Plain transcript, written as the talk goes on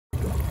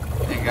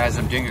Hey guys,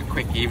 I'm doing a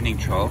quick evening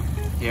troll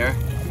here.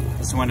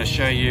 Just want to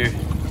show you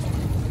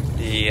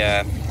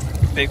the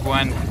big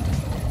one,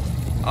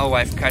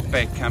 Alewife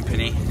Cutbait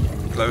Company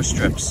glow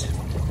strips.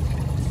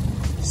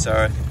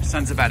 So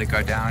sun's about to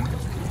go down.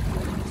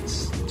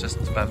 It's just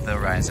above the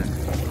horizon,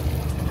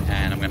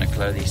 and I'm going to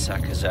glow these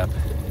suckers up.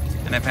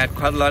 And I've had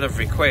quite a lot of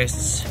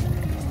requests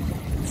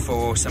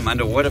for some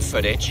underwater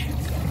footage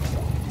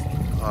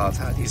of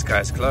how these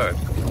guys glow.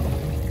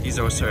 These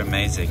are also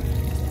amazing.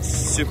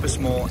 Super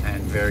small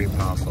and very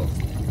powerful.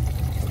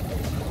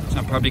 So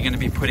I'm probably going to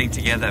be putting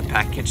together a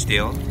package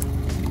deal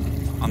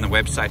on the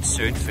website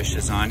soon,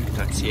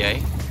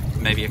 fishison.ca.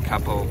 Maybe a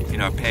couple,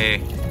 a pair,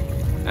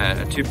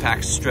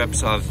 2-pack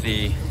strips of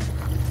the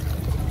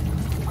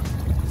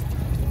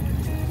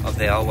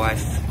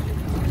Alewife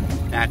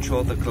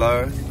Natural, the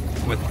glow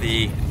with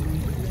the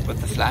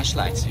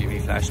flashlights,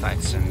 UV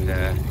flashlights, and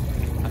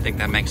I think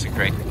that makes a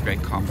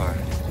great combo,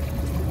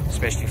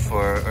 especially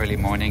for early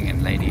morning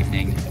and late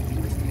evening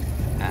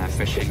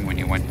fishing when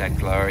you want that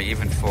glow, or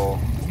even for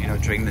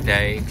during the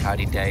day,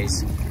 cloudy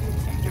days,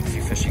 if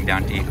you're fishing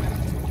down deep.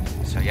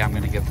 So yeah, I'm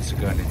gonna give this a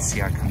go and let's see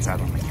how it comes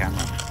out on the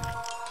camera.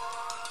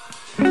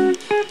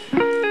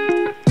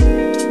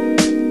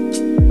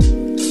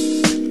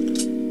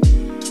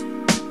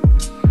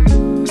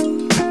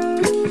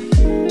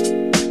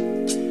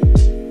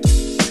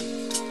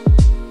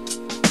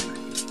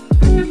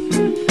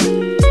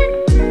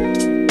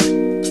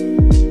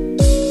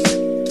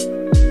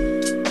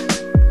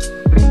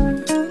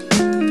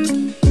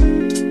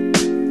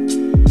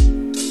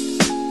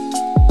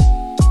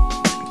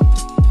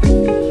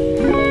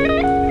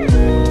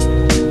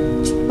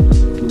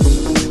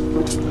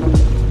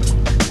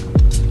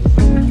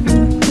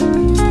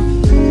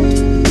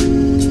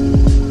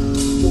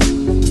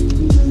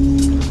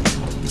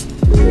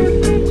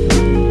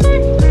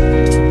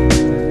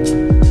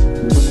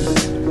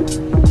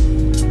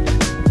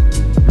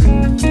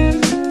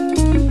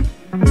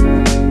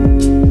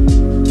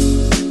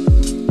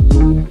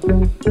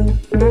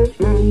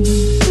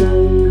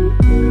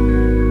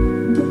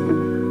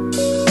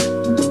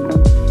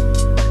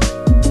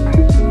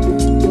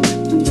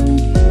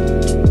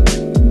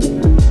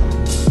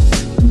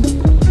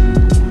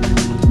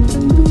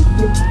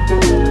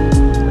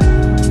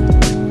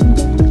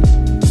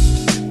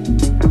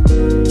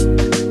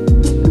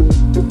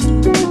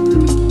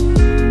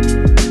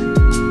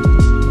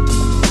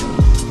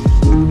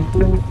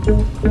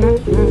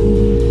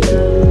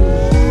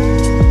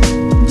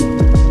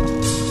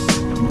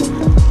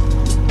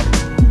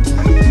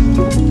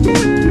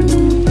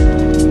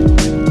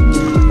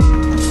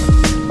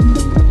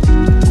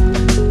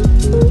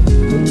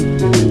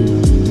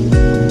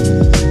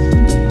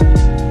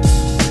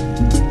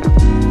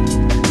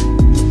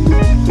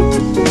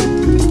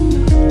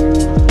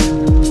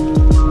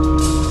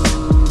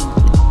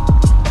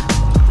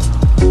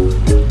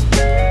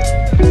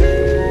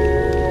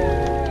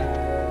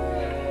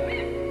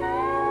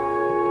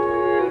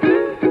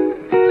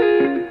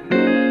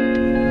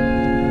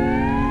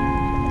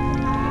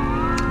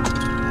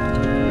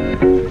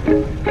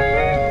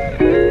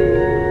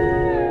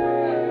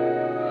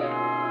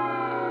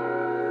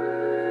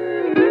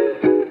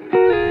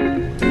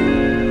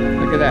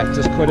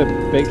 Just caught a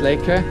big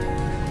laker,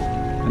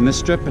 and this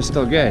strip is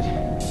still good.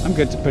 I'm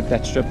good to put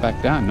that strip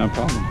back down, no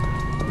problem.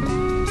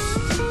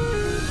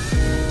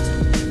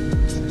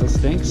 Still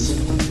stinks.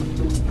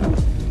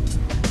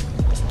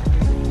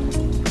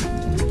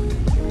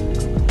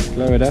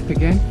 Blow it up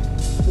again.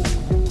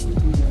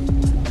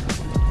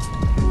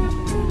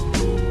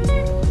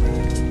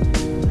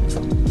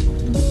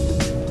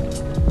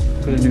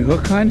 Put a new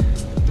hook on.